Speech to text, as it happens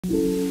This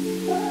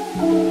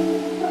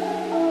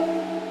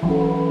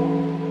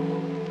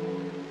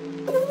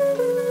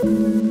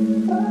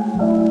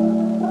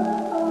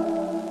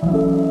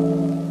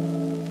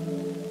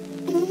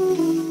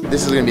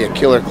is going to be a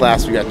killer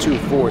class. We got 2,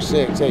 4,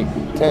 6, 8,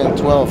 10,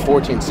 12,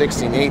 14,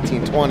 16,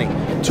 18, 20.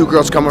 2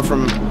 girls coming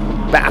from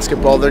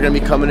basketball. They're going to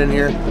be coming in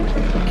here.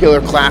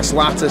 Killer class,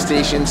 lots of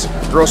stations.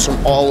 Girls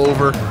from all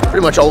over, pretty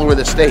much all over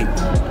the state.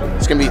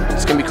 It's going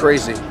to be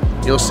crazy.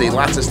 You'll see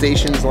lots of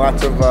stations,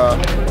 lots of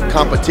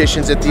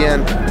competitions at the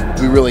end.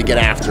 We really get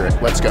after it.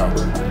 Let's go.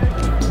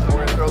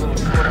 We're going to throw little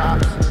short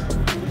hops.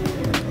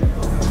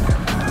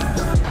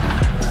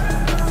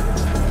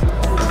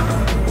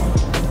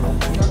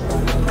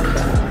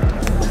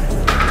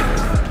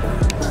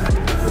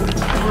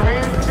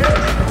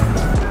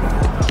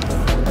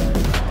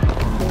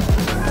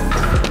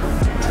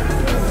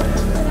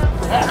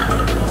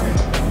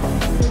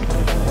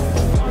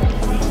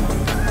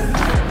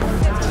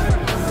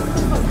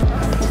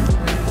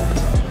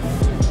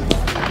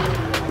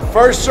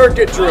 First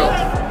circuit drill.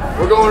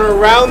 We're going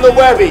around the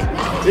Webby.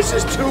 This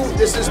is two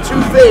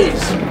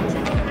phase.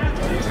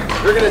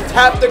 You're gonna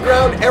tap the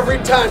ground every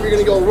time. You're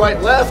gonna go right,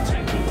 left,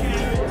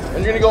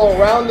 and you're gonna go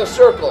around the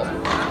circle.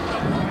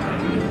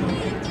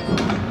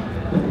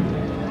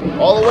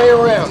 All the way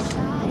around.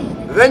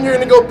 Then you're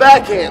gonna go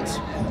backhands.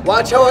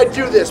 Watch how I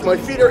do this. My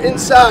feet are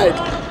inside.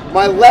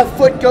 My left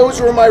foot goes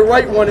where my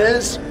right one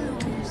is,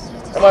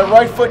 and my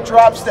right foot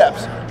drop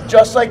steps,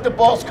 just like the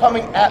ball's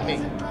coming at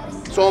me.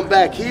 So I'm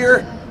back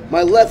here.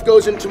 My left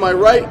goes into my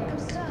right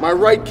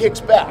kicks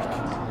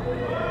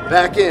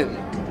back in.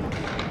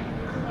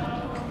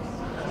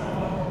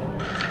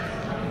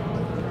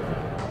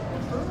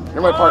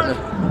 You're my partner,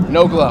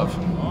 no glove.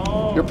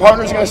 Your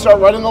partner's gonna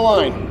start right in the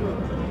line.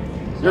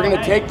 You're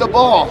gonna take the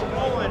ball.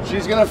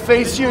 She's gonna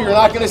face you, you're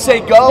not gonna say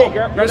go,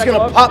 you're just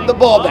gonna pop the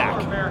ball back.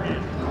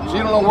 So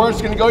you don't know where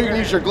it's gonna go, you're gonna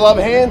use your glove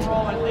hand,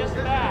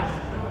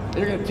 and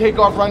you're gonna take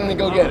off running and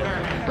go get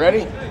it.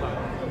 Ready?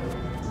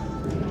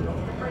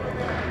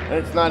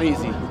 It's not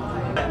easy.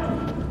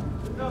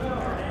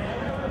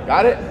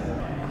 Got it?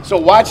 So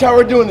watch how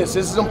we're doing this.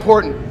 This is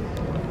important.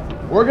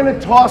 We're gonna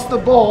toss the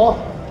ball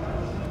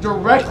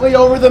directly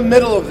over the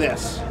middle of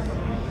this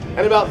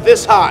and about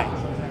this high.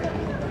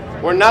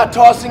 We're not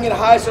tossing it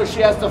high so she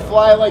has to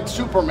fly like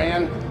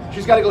Superman.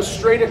 She's gotta go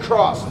straight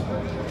across.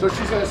 So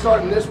she's gonna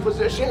start in this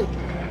position.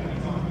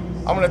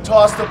 I'm gonna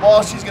toss the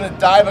ball. She's gonna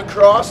dive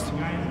across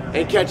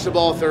and catch the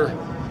ball with her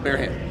bare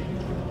hand.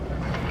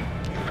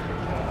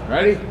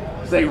 Ready?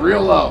 Stay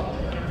real low.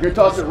 You're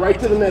gonna toss it right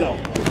to the middle.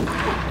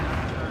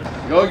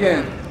 Go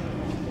again.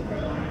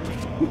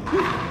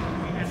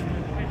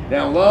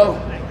 Down low.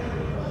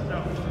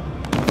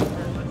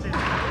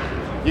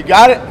 You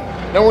got it?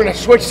 Then we're gonna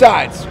switch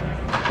sides.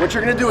 What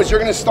you're gonna do is you're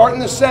gonna start in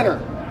the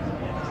center.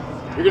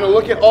 You're gonna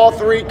look at all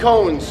 3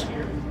 cones.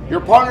 Your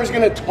partner's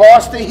gonna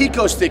toss the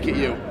Hiko stick at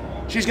you.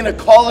 She's gonna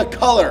call a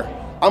color.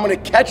 I'm gonna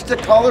catch the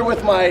color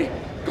with my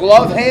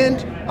glove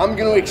hand. I'm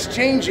gonna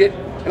exchange it,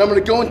 and I'm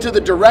gonna go into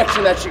the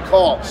direction that she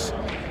calls.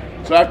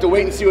 So I have to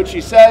wait and see what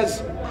she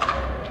says.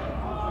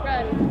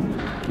 Red.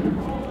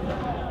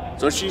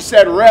 So she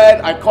said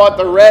red, I caught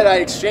the red, I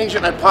exchanged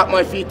it, and I popped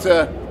my feet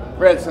to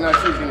red, so now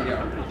she's gonna go.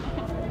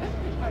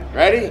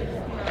 Ready?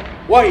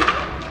 White.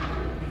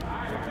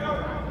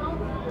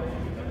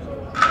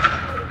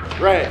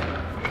 Red.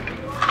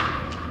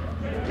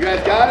 You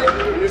guys got it?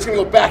 You're just gonna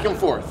go back and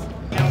forth.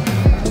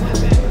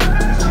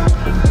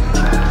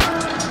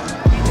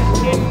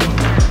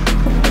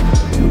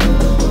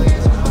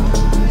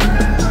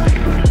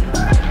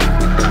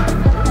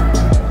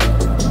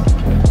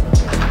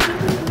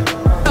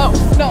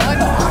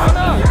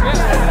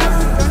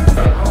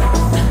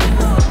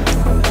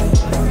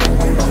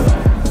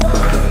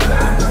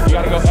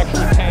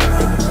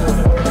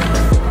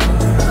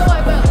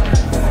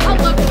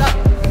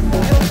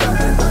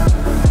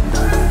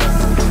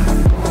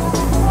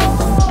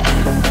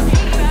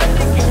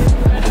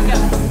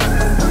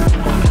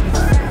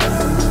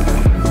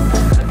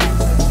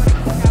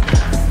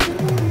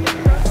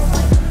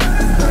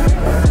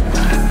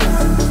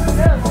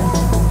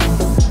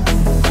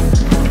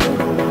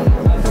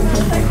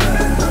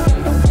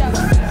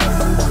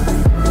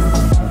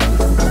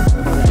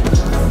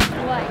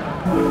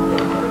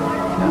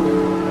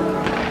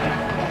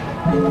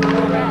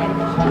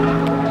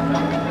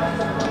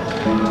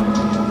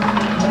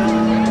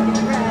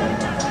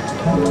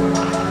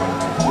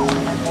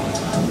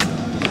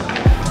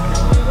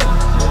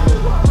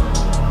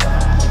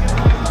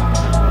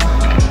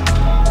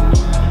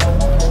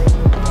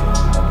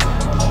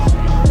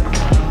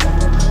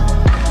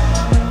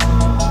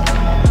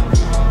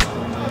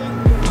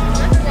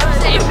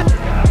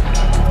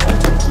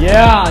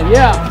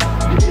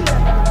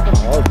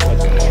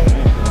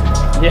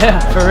 Yeah,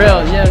 for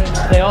real. Yeah,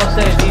 they all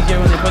say it's easier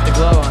when they put the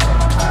glove on.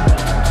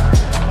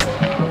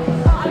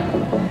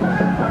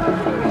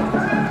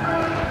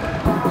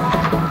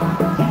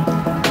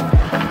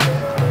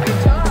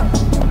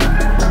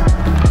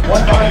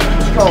 One behind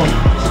each cone.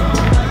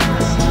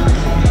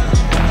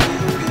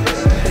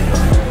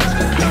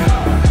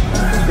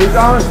 Keep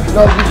going.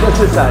 No,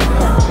 just this side.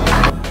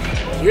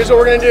 Here's what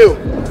we're gonna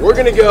do. We're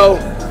gonna go,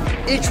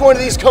 each one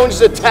of these cones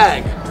is a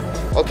tag.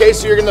 Okay,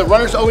 so the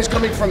runner's always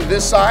coming from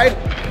this side.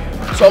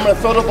 So I'm gonna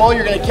throw the ball,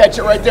 you're gonna catch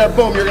it right there,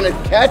 boom. You're gonna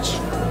catch,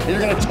 and you're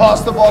gonna toss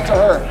the ball to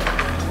her.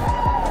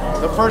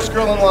 The first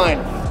girl in line,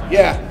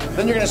 yeah.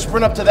 Then you're gonna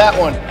sprint up to that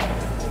one.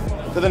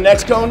 To the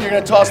next cone, you're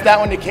gonna toss that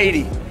one to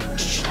Katie.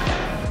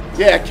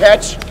 Yeah,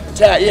 catch,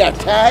 tag, yeah,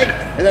 tag,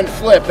 and then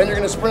flip. Then you're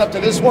gonna sprint up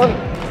to this one.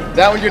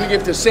 That one you're gonna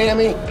give to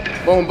Sammy.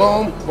 Boom,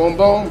 boom, boom,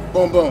 boom,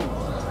 boom, boom.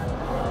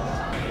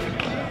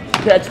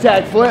 Catch,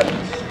 tag, flip.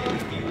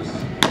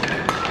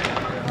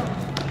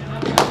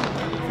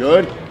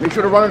 Good. Make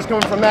sure the runner's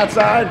coming from that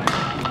side.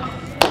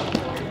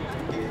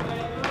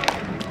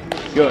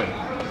 Good.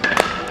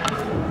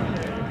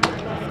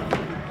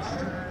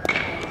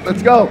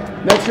 Let's go.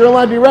 Next girl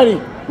line, be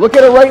ready. Look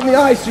at her right in the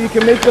eye so you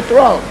can make the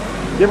throw.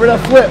 Give her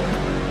that flip.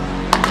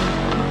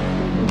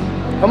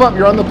 Come up,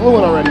 you're on the blue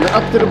one already. You're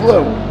up to the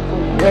blue.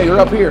 Yeah, you're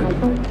up here.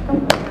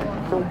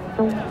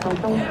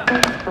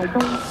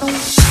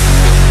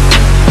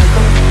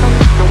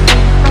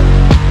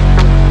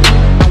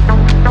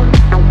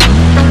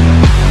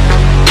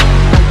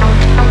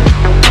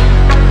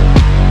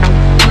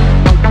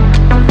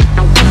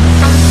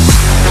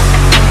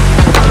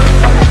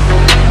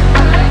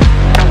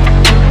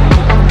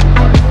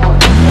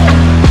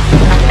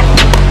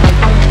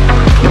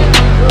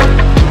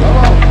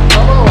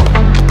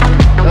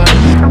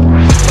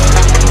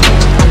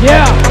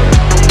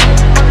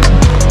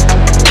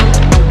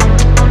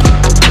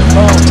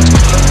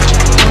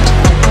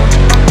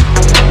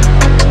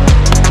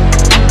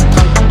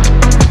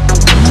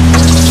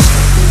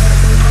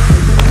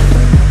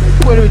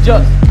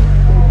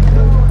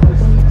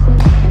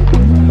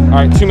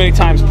 All right, too many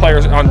times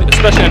players,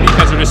 especially on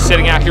defense, are just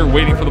sitting out here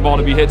waiting for the ball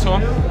to be hit to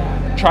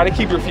them. Try to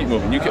keep your feet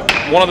moving.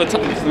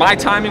 My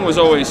timing was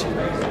always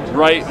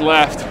right,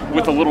 left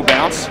with a little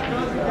bounce,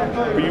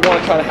 but you want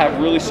to try to have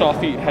really soft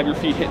feet, have your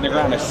feet hitting the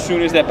ground as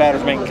soon as that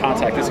batter's making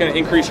contact. It's going to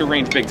increase your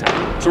range big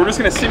time. So we're just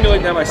going to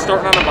simulate that by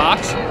starting on the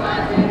box.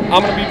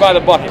 I'm going to be by the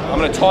bucket. I'm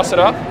going to toss it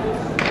up.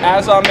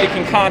 As I'm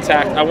making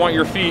contact, I want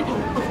your feet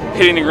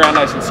hitting the ground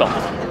nice and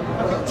soft.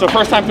 So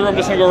first time through, I'm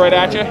just gonna go right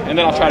at you, and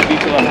then I'll try to beat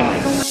you left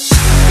and right.